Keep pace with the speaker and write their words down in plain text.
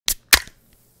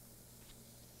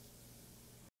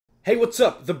Hey, what's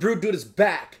up? The Brew Dude is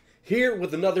back, here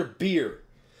with another beer.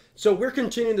 So we're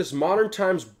continuing this Modern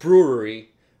Times Brewery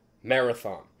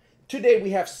marathon. Today we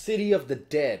have City of the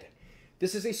Dead.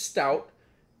 This is a stout,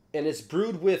 and it's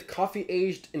brewed with coffee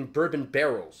aged in bourbon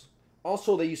barrels.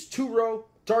 Also, they use two-row,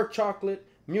 dark chocolate,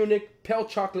 Munich, pale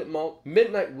chocolate malt,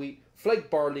 midnight wheat, flake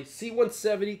barley,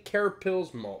 C170,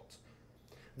 Carapils malt.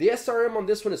 The SRM on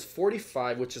this one is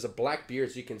 45, which is a black beer,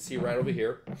 as you can see right over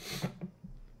here.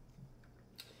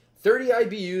 30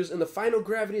 IBUs, and the final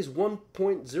gravity is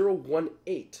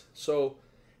 1.018. So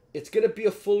it's going to be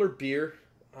a fuller beer.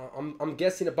 I'm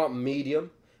guessing about medium.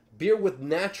 Beer with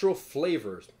natural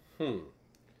flavors.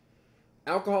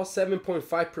 Alcohol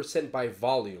 7.5% by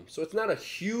volume. So it's not a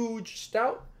huge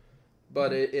stout,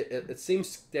 but it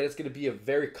seems that it's going to be a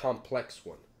very complex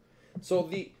one. So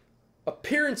the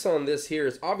appearance on this here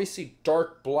is obviously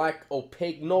dark black,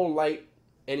 opaque, no light,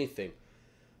 anything.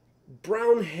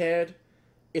 Brown head.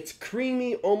 It's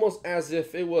creamy, almost as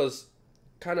if it was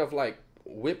kind of like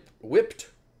whipped.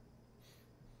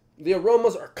 The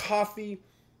aromas are coffee,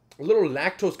 a little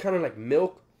lactose, kind of like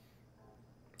milk.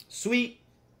 Sweet,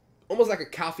 almost like a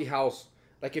coffee house,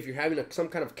 like if you're having some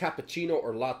kind of cappuccino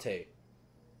or latte.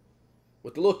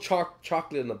 With a little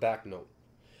chocolate in the back note.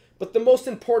 But the most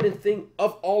important thing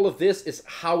of all of this is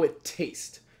how it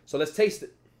tastes. So let's taste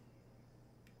it.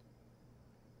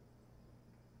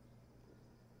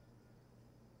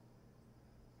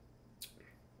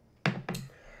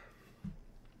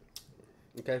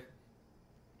 Okay.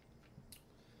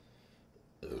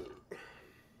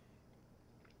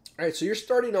 Alright, so you're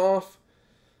starting off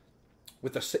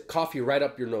with the coffee right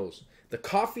up your nose. The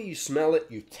coffee, you smell it,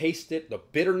 you taste it, the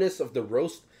bitterness of the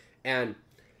roast, and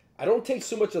I don't taste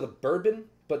so much of the bourbon,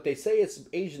 but they say it's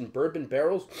aged in bourbon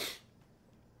barrels.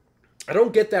 I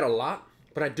don't get that a lot,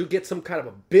 but I do get some kind of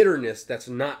a bitterness that's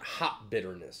not hop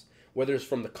bitterness. Whether it's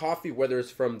from the coffee, whether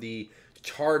it's from the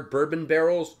charred bourbon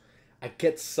barrels, I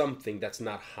get something that's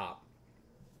not hop.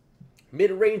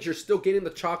 Mid-range, you're still getting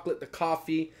the chocolate, the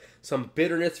coffee, some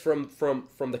bitterness from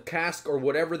the cask or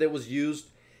whatever that was used.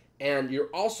 And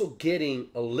you're also getting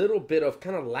a little bit of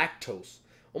kind of lactose,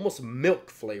 almost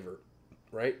milk flavor,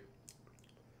 right?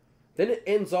 Then it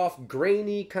ends off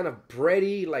grainy, kind of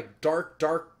bready, like dark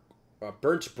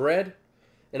burnt bread.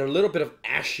 And a little bit of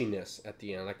ashiness at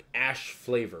the end, like ash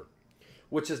flavor.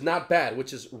 Which is not bad,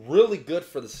 which is really good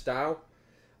for the style.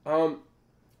 I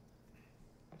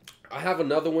have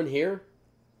another one here.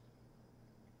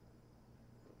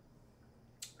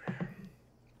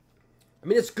 I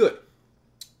mean, it's good.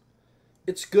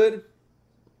 It's good,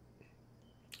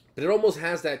 but it almost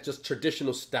has that just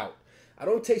traditional stout. I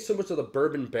don't taste so much of the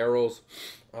bourbon barrels.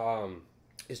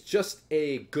 It's just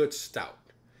a good stout.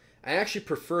 I actually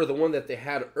prefer the one that they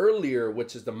had earlier,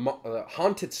 which is the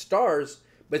Haunted Stars,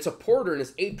 but it's a porter and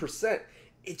it's 8%.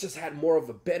 It just had more of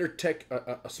a better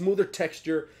a smoother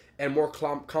texture and more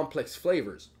complex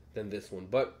flavors than this one.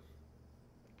 But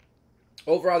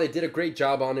overall, they did a great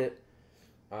job on it.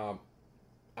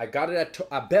 I got it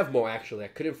at Bevmo, actually. I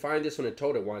couldn't find this one in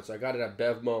Total Wine, so I got it at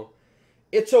Bevmo.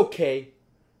 It's okay.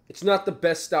 It's not the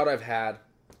best stout I've had,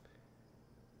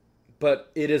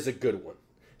 but it is a good one.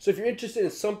 So if you're interested in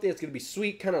something that's going to be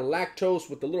sweet, kind of lactose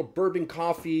with a little bourbon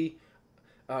coffee,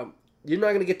 you're not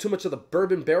going to get too much of the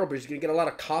bourbon barrel, but you're going to get a lot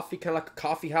of coffee, kind of like a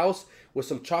coffee house with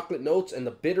some chocolate notes and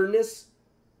the bitterness,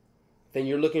 then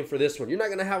you're looking for this one. You're not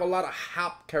going to have a lot of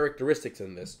hop characteristics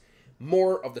in this.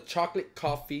 More of the chocolate,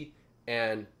 coffee,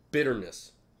 and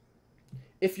bitterness.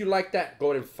 If you like that,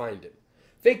 go ahead and find it.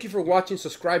 Thank you for watching,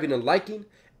 subscribing, and liking.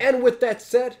 And with that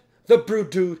said, the Brew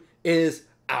Dude is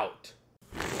out.